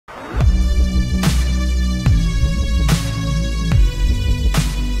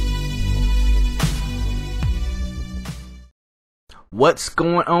What's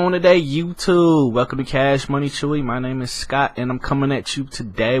going on today, YouTube? Welcome to Cash Money Chewy. My name is Scott, and I'm coming at you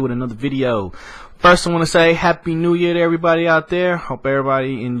today with another video. First, I want to say Happy New Year to everybody out there. Hope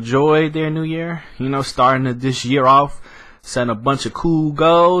everybody enjoyed their New Year. You know, starting this year off, setting a bunch of cool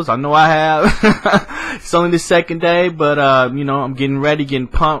goals. I know I have. It's only the second day, but you know, I'm getting ready, getting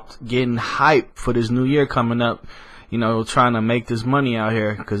pumped, getting hyped for this new year coming up. You know, trying to make this money out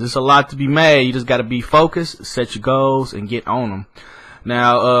here, because it's a lot to be made. You just got to be focused, set your goals, and get on them.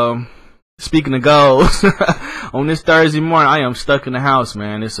 Now, speaking of goals, on this Thursday morning, I am stuck in the house,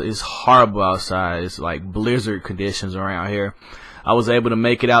 man. It's horrible outside. It's like blizzard conditions around here. I was able to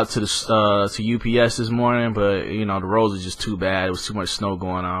make it out to the UPS this morning, but you know, the roads are just too bad. It was too much snow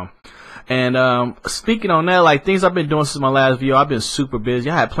going on. And speaking on that, like things I've been doing since my last video, I've been super busy.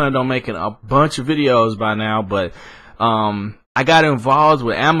 I had planned on making a bunch of videos by now, but I got involved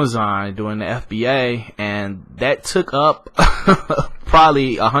with Amazon doing the FBA, and that took up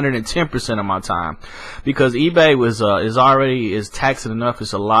probably 110% of my time, because eBay is taxing enough.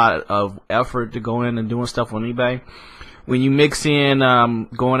 It's a lot of effort to go in and doing stuff on eBay. When you mix in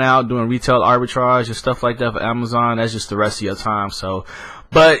going out doing retail arbitrage and stuff like that for Amazon, that's just the rest of your time. So,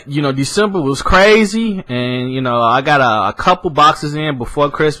 but you know, December was crazy, and you know, I got a couple boxes in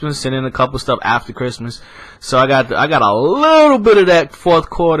before Christmas and then a couple stuff after Christmas. So I got a little bit of that fourth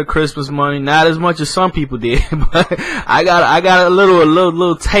quarter Christmas money, not as much as some people did, but I got a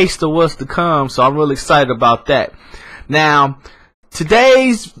little taste of what's to come. So I'm really excited about that. Now,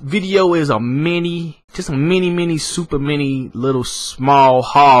 today's video is a mini, super mini, little small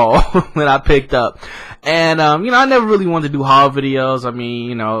haul that I picked up. And, you know, I never really wanted to do haul videos.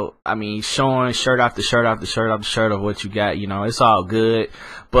 Showing shirt after shirt after shirt after shirt of what you got, you know, it's all good.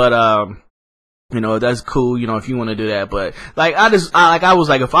 But, you know, that's cool, you know, if you want to do that. But like I was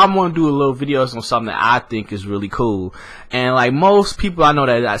like, if I want to do a little videos on something that I think is really cool, and like most people I know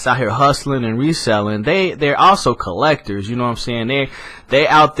that's out here hustling and reselling, they're also collectors, you know what I'm saying? They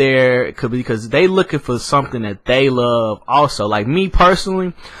out there because they looking for something that they love also. Like me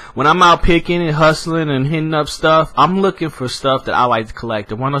personally, when I'm out picking and hustling and hitting up stuff, I'm looking for stuff that I like to collect.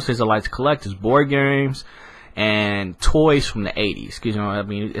 And one of those things I like to collect is board games and toys from the 80s, because you know, I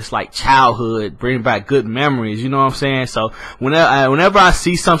mean, it's like childhood, bring back good memories, you know what I'm saying? So whenever I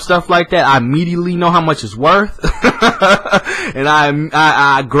see some stuff like that, I immediately know how much it's worth. And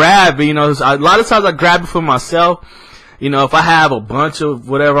I grab it, you know. A lot of times I grab it for myself. You know, if I have a bunch of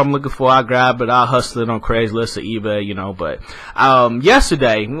whatever I'm looking for, I grab it, I'll hustle it on Craigslist or eBay, you know. But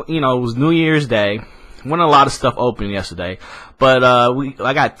yesterday, you know, it was New Year's Day. Wasn't a lot of stuff open yesterday, but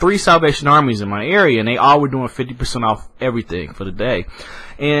I got 3 Salvation Armies in my area, and they all were doing 50% off everything for the day.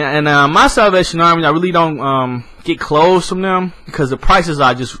 And my Salvation Army, I really don't get clothes from them because the prices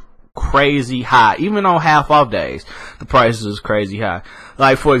are just crazy high. Even on half off days, the prices is crazy high.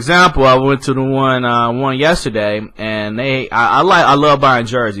 Like for example, I went to the one yesterday, and I love buying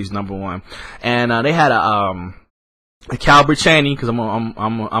jerseys, number one, and they had a Calbert Cheney, because I'm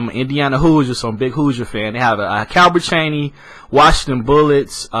an Indiana Hoosier, so I'm a big Hoosier fan. They have a Calbert Cheney Washington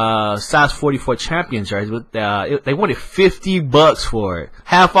Bullets size 44 champion jersey. They wanted $50 for it.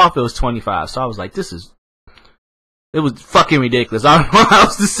 Half off, it was 25. So I was like, it was fucking ridiculous. I don't know how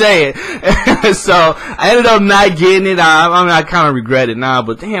else to say it. So I ended up not getting it. I kind of regret it now,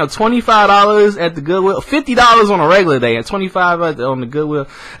 but damn, $25 at the Goodwill, $50 on a regular day, and $25 on the Goodwill.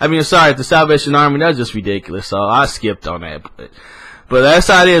 I mean, sorry, at the Salvation Army, that's just ridiculous. So I skipped on that. But that's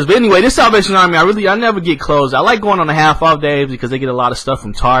how it is. But anyway, this Salvation Army, I never get clothes. I like going on the half off days because they get a lot of stuff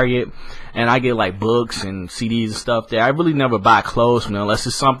from Target, and I get like books and CDs and stuff there. I really never buy clothes from them unless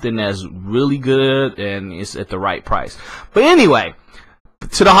it's something that's really good and it's at the right price. But anyway,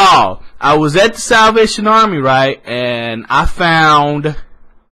 to the haul. I was at the Salvation Army, right, and I found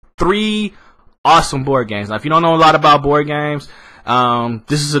 3 awesome board games. Now, if you don't know a lot about board games,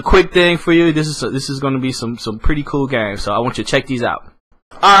 this is a quick thing for you. This is going to be some pretty cool games, so I want you to check these out.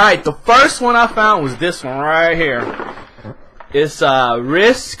 Alright, the first one I found was this one right here. It's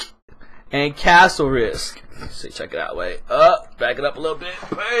Risk and Castle Risk. Let's see, check it out. Wait, back it up a little bit.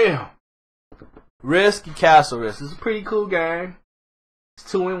 Bam! Risk and Castle Risk. It's a pretty cool game. It's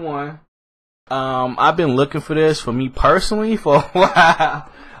 2-in-1. I've been looking for this for me personally for a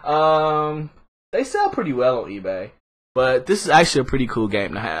while. They sell pretty well on eBay, but this is actually a pretty cool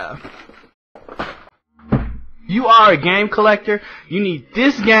game to have. You are a game collector, you need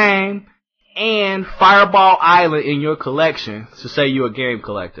this game and Fireball Island in your collection to say you're a game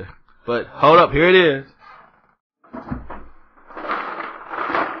collector. But hold up, here it is.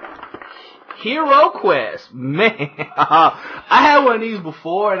 Hero Quest. Man, I had one of these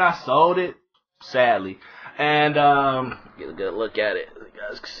before and I sold it, sadly. And get a good look at it. You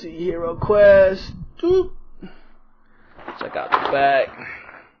guys can see Hero Quest. Doop. Check out the back.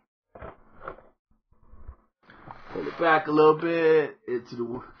 Pull it back a little bit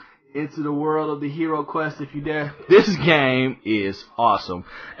into the world of the Hero Quest, if you dare. This game is awesome,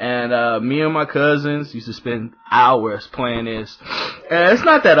 and me and my cousins used to spend hours playing this. And it's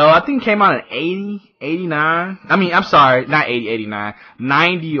not that old. I think it came out in 80, 89. I mean, I'm sorry, not 80, 89,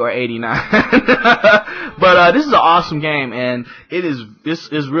 90 or 89. But this is an awesome game, and this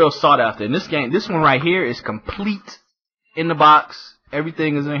is real sought after. And this one right here is complete in the box.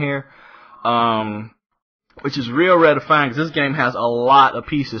 Everything is in here. Which is real rare to find, because this game has a lot of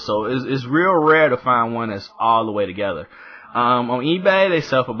pieces, so it's real rare to find one that's all the way together. On eBay, they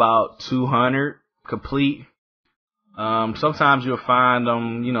sell for about $200 complete. Sometimes you'll find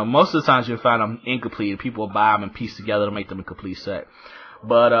them, most of the times you'll find them incomplete, and people will buy them and piece together to make them a complete set.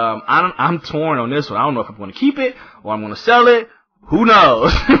 But I'm torn on this one. I don't know if I'm going to keep it or I'm going to sell it. Who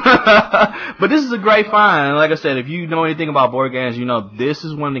knows? But this is a great find. And like I said, if you know anything about board games, this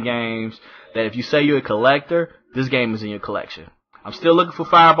is one of the games that if you say you're a collector, this game is in your collection. I'm still looking for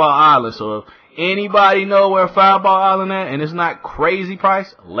Fireball Island, so if anybody know where Fireball Island at and it's not crazy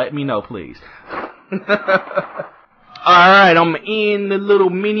price, let me know, please. Alright, I'm going to end the little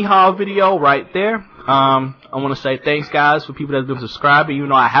mini haul video right there. I want to say thanks, guys, for people that have been subscribing, even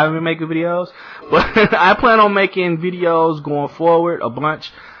though I haven't been making videos. But I plan on making videos going forward, a bunch.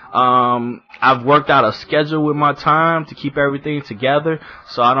 I've worked out a schedule with my time to keep everything together,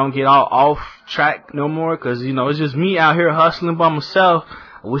 so I don't get all off track no more, because it's just me out here hustling by myself.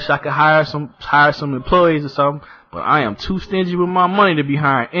 I wish I could hire some employees or something, but I am too stingy with my money to be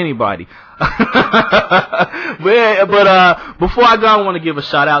hiring anybody. But before I go, I want to give a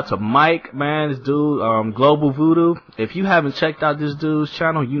shout out to Mike, man, this dude, Global Voodoo. If you haven't checked out this dude's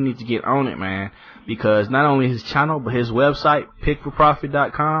channel, you need to get on it, man, because not only his channel, but his website,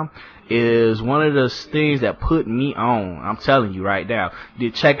 pickforprofit.com, is one of the things that put me on. I'm telling you right now. You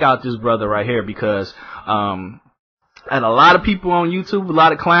need to check out this brother right here, because and a lot of people on YouTube, a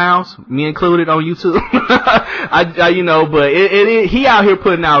lot of clowns, me included on YouTube. But he out here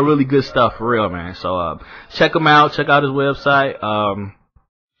putting out really good stuff for real, man. So check him out. Check out his website.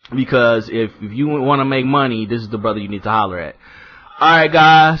 Because if you want to make money, this is the brother you need to holler at. All right,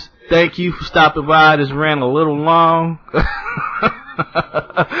 guys. Thank you for stopping by. This ran a little long.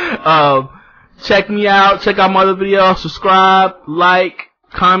 Check me out. Check out my other videos. Subscribe, like,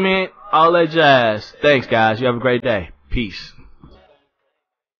 comment, all that jazz. Thanks, guys. You have a great day. Peace.